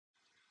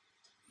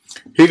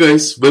Hey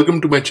guys, welcome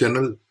to my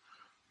channel.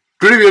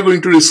 Today we are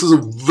going to discuss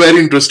a very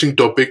interesting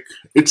topic.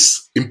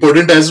 It's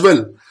important as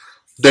well.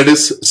 That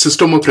is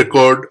system of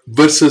record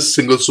versus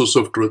single source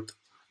of truth.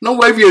 Now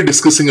why we are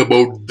discussing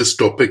about this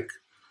topic?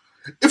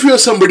 If you are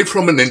somebody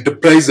from an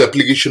enterprise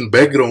application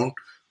background,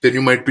 then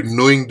you might be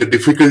knowing the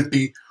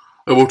difficulty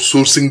about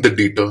sourcing the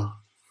data.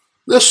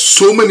 There are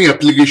so many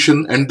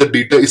applications and the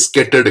data is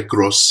scattered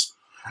across,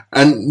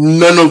 and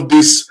none of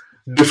these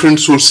different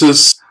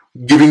sources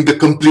giving the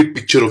complete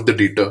picture of the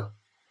data.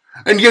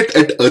 And yet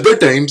at other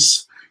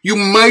times, you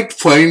might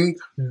find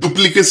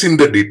duplicates in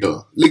the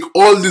data, like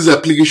all these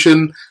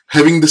applications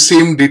having the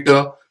same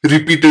data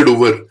repeated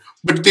over,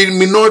 but they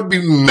may not be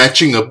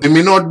matching up, they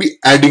may not be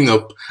adding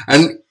up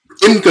and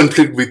in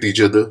conflict with each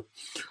other.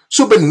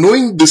 So by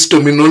knowing these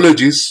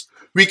terminologies,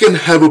 we can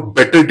have a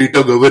better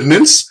data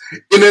governance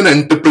in an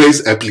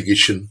enterprise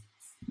application.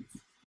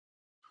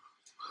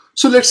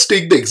 So let's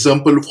take the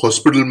example of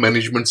hospital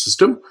management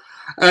system,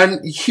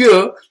 and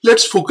here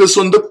let's focus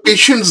on the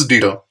patient's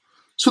data.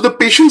 So the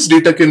patient's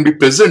data can be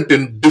present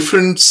in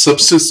different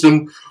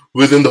subsystems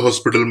within the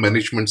hospital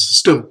management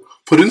system.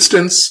 For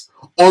instance,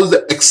 all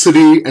the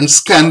X-ray and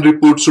scan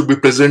reports would be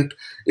present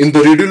in the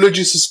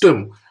radiology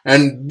system,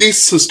 and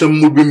this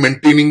system would be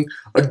maintaining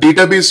a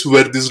database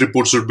where these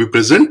reports would be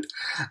present.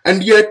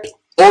 And yet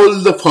all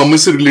the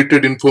pharmacy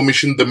related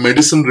information, the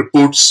medicine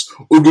reports,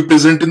 would be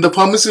present in the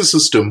pharmacy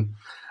system.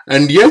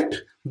 And yet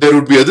there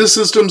would be other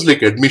systems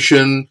like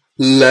admission,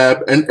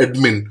 lab and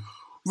admin,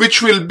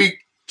 which will be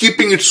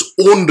keeping its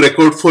own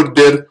record for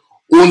their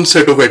own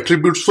set of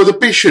attributes for the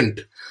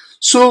patient.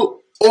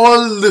 So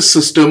all the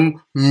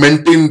system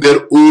maintain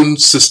their own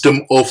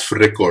system of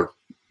record.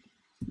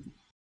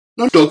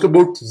 Now talk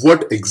about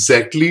what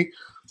exactly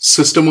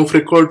system of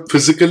record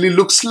physically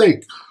looks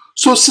like.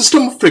 So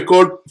system of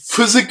record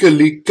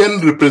physically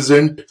can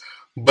represent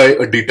by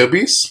a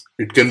database.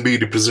 It can be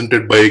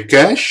represented by a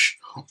cache,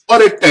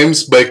 or at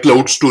times by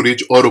cloud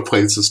storage or a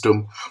file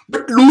system.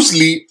 But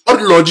loosely or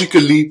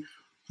logically,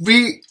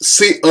 we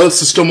say a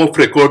system of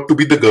record to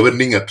be the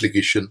governing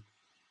application.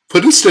 For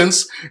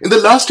instance, in the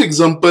last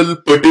example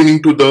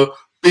pertaining to the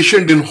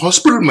patient in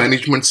hospital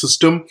management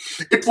system,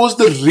 it was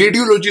the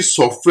radiology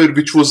software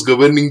which was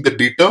governing the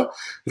data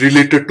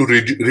related to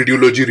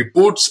radiology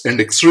reports and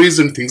x-rays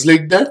and things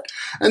like that.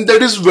 And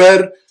that is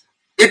where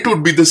it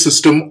would be the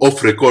system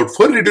of record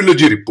for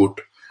radiology report.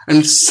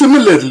 And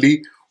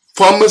similarly,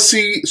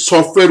 pharmacy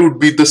software would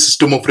be the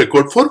system of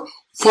record for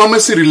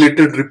pharmacy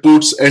related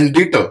reports and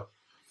data.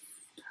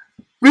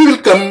 We will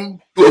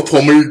come to a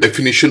formal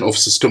definition of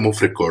system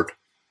of record.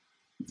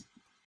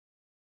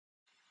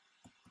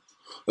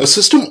 A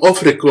system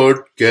of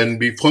record can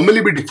be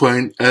formally be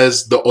defined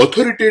as the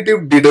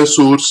authoritative data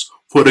source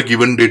for a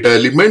given data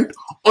element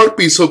or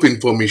piece of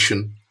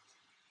information.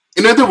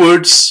 In other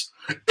words,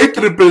 it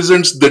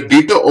represents the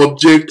data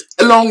object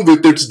along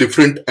with its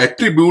different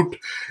attribute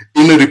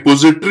in a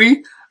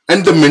repository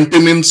and the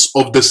maintenance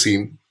of the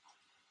same.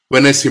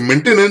 When I say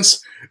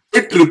maintenance,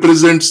 it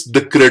represents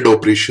the CRUD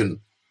operation,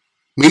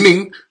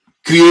 meaning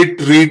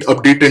create, read,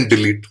 update and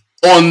delete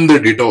on the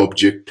data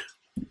object.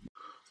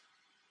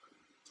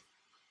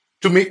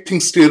 To make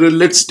things clearer,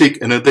 let's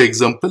take another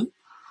example.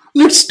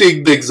 Let's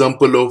take the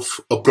example of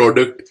a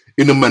product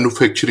in a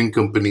manufacturing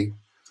company.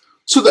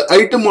 So the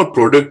item or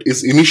product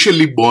is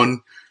initially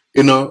born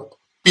in a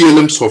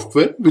PLM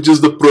software, which is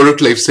the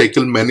product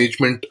lifecycle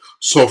management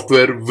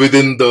software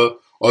within the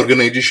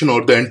organization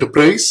or the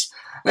enterprise.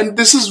 And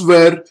this is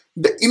where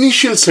the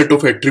initial set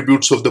of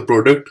attributes of the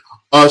product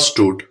are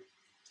stored.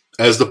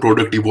 As the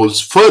product evolves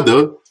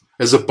further,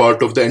 as a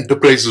part of the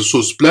enterprise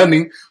resource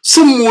planning,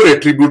 some more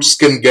attributes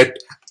can get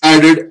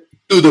added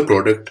to the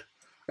product.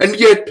 And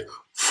yet,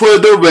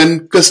 further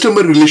when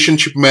customer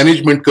relationship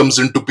management comes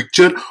into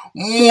picture,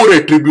 more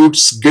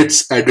attributes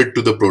gets added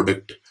to the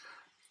product.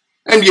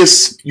 And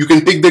yes, you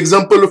can take the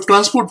example of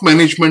transport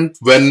management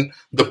when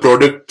the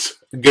product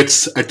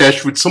gets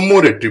attached with some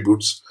more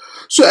attributes.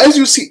 So as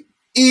you see,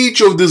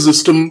 each of the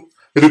system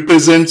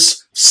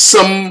represents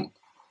some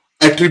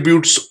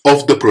attributes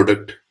of the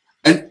product,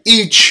 and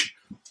each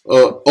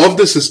of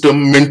the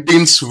system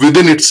maintains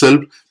within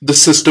itself the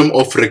system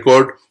of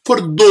record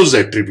for those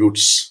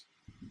attributes.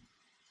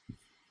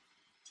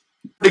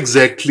 What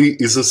exactly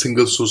is a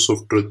single source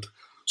of truth?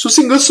 So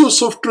single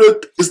source of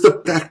truth is the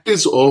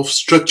practice of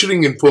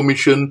structuring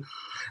information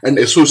and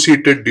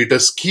associated data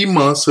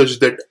schema such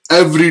that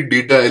every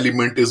data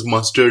element is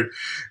mastered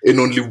in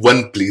only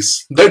one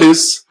place. That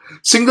is,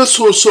 single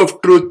source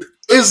of truth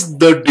is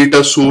the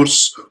data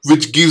source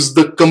which gives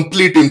the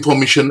complete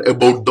information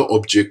about the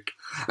object,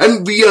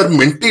 and we are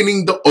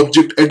maintaining the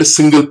object at a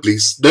single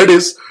place. That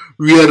is,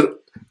 we are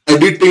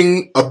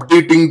editing,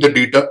 updating the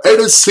data at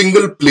a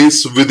single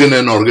place within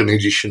an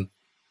organization.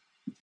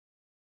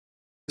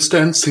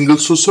 Understand single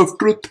source of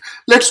truth?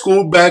 Let's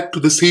go back to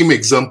the same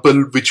example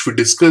which we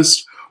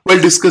discussed while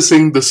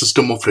discussing the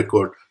system of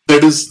record.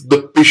 That is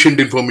the patient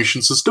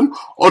information system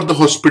or the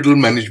hospital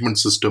management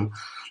system.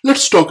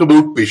 Let's talk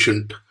about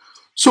patient.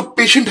 So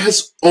patient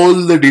has all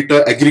the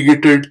data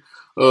aggregated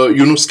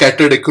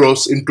scattered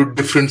across into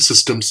different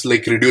systems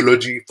like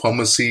radiology,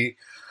 pharmacy,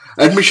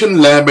 admission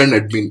lab, and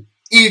admin.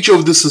 Each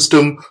of the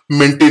system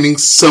maintaining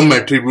some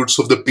attributes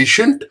of the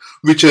patient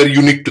which are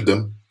unique to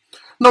them.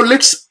 Now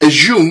let's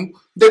assume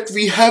that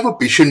we have a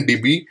patient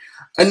DB,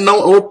 and now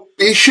our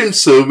patient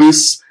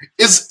service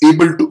is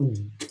able to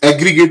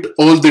aggregate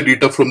all the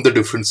data from the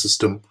different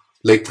system,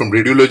 like from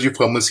radiology,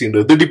 pharmacy, and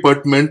other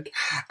department,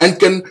 and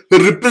can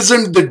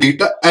represent the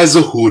data as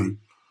a whole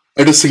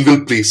at a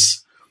single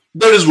place.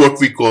 That is what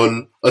we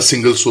call a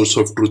single source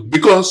of truth,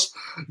 because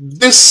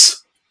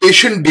this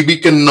patient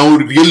DB can now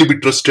really be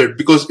trusted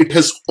because it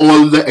has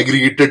all the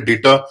aggregated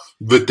data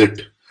with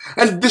it.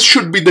 And this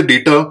should be the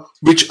data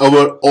which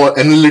our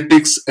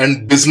analytics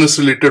and business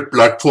related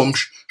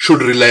platforms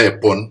should rely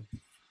upon.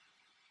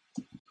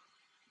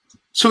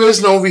 So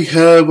guys, now we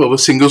have our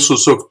single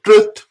source of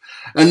truth,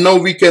 and now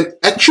we can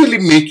actually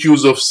make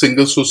use of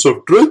single source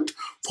of truth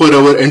for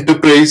our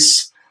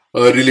enterprise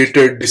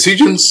related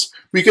decisions.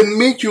 We can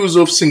make use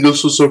of single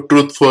source of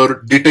truth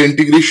for data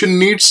integration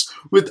needs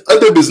with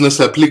other business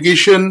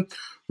application.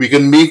 We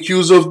can make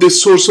use of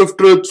this source of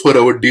truth for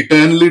our data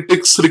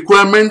analytics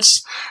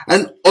requirements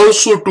and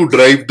also to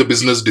drive the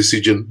business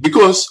decision,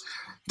 because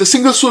the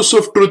single source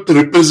of truth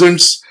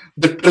represents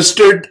the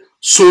trusted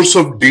source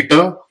of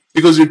data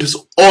because it has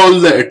all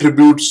the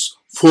attributes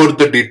for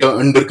the data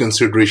under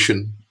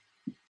consideration.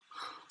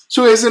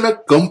 So as in a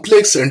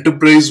complex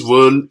enterprise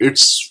world,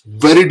 it's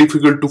very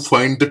difficult to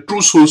find the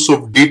true source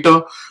of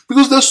data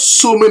because there's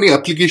so many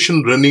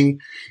applications running,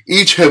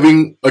 each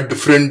having a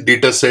different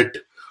data set.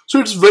 So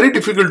it's very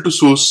difficult to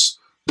source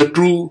the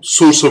true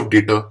source of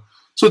data.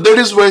 So that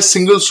is why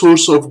single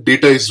source of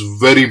data is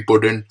very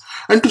important.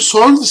 And to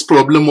solve this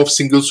problem of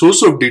single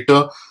source of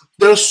data,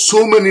 there are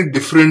so many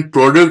different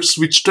products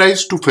which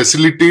tries to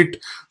facilitate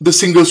the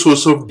single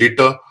source of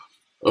data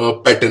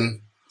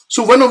pattern.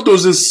 So one of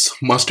those is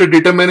master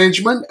data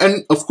management,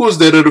 and of course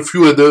there are a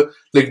few other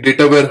like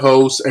data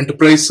warehouse,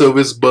 enterprise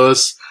service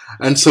bus,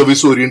 and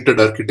service oriented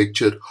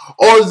architecture.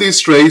 All these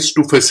tries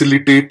to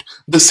facilitate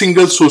the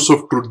single source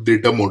of truth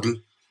data model.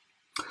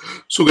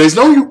 So guys,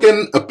 now you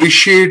can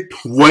appreciate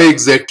why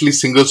exactly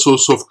single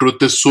source of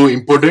truth is so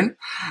important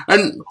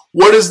and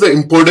what is the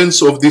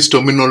importance of this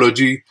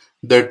terminology,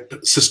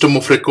 that system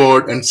of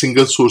record and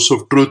single source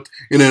of truth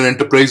in an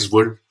enterprise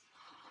world.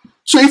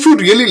 So if you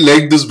really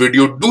like this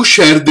video, do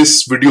share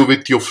this video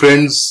with your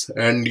friends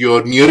and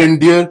your near and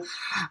dear,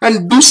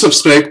 and do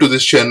subscribe to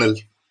this channel.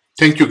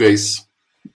 Thank you guys.